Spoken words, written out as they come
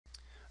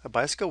A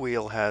bicycle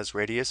wheel has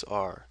radius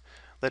r.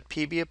 Let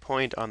P be a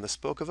point on the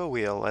spoke of a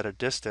wheel at a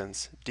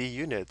distance d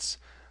units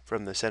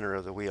from the center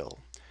of the wheel.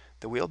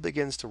 The wheel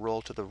begins to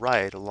roll to the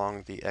right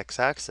along the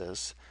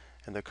x-axis,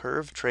 and the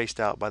curve traced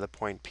out by the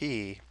point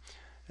P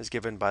is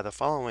given by the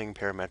following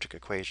parametric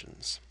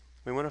equations.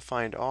 We want to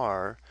find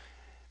r,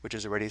 which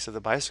is the radius of the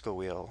bicycle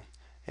wheel,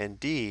 and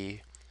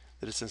d,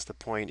 the distance the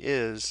point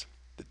is,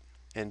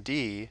 and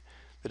d,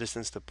 the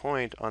distance the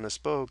point on the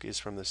spoke is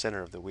from the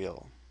center of the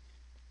wheel.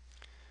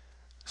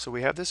 So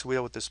we have this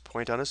wheel with this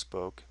point on a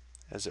spoke.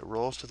 As it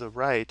rolls to the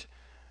right,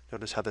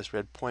 notice how this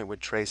red point would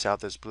trace out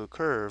this blue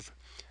curve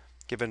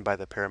given by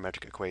the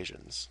parametric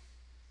equations.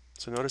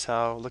 So notice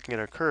how, looking at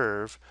our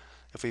curve,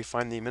 if we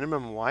find the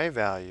minimum y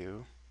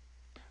value,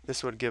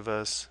 this would give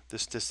us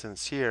this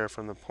distance here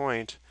from the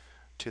point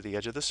to the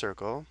edge of the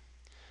circle.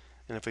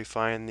 And if we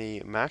find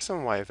the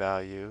maximum y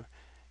value,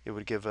 it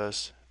would give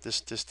us this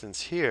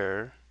distance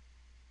here,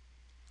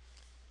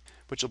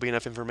 which will be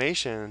enough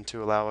information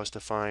to allow us to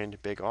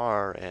find big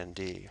R and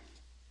D.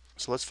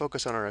 So let's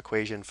focus on our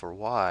equation for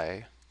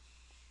y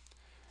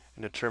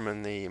and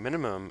determine the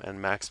minimum and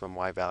maximum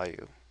y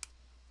value.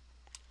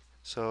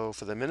 So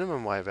for the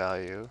minimum y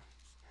value,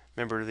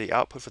 remember the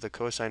output for the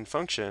cosine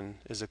function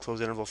is a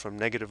closed interval from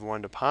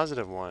 -1 to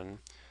 +1.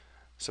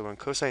 So when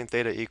cosine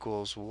theta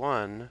equals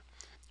 1,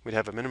 we'd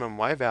have a minimum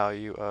y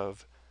value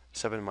of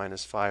 7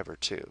 minus 5, or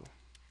 2.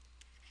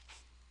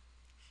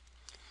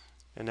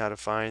 And now to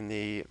find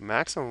the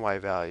maximum y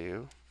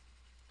value,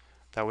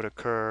 that would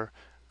occur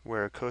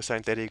where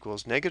cosine theta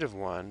equals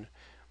 -1,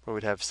 where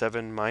we'd have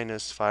 7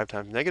 minus 5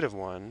 times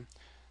 -1,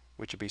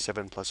 which would be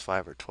 7 plus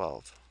 5, or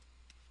 12.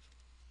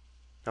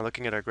 Now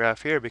looking at our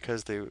graph here,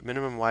 because the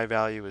minimum y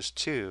value is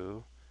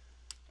 2,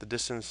 the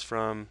distance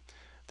from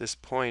this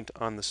point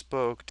on the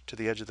spoke to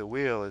the edge of the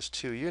wheel is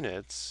 2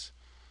 units.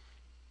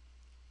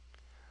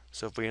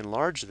 So if we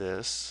enlarge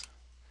this,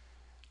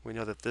 we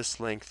know that this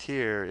length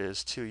here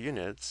is 2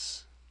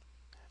 units.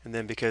 And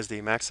then because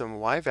the maximum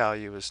y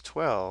value is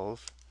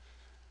 12,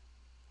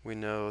 we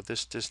know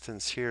this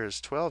distance here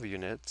is 12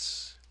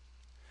 units.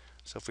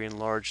 So if we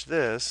enlarge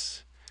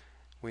this,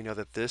 we know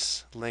that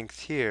this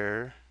length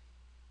here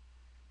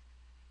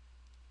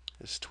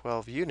is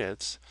 12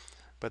 units,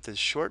 but this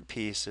short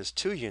piece is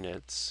 2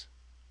 units,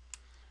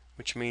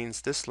 which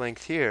means this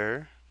length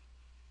here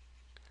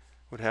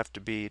would have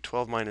to be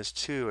 12 minus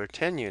 2, or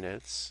 10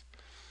 units.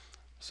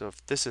 So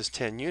if this is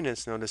 10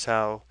 units, notice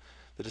how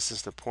the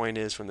distance the point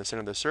is from the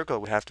center of the circle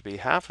would have to be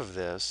half of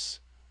this,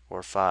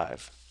 or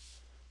 5.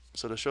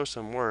 So to show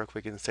some work,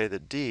 we can say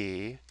that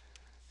d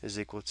is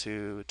equal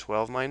to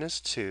 12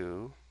 minus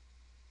 2,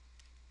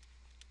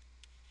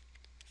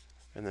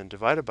 and then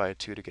divided by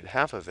 2 to get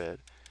half of it,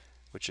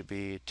 which would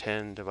be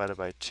 10 divided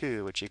by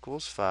 2, which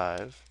equals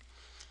 5.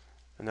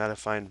 And now to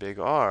find big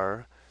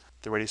R,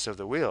 the radius of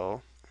the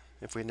wheel,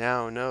 if we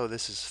now know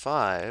this is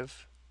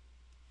 5,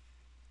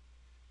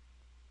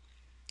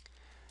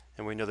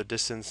 and we know the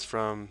distance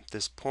from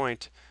this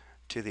point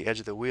to the edge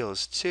of the wheel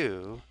is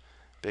 2,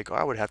 big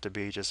R would have to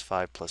be just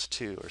 5 plus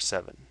 2, or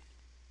 7.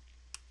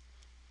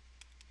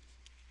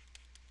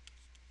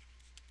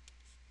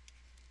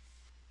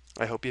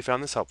 I hope you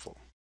found this helpful.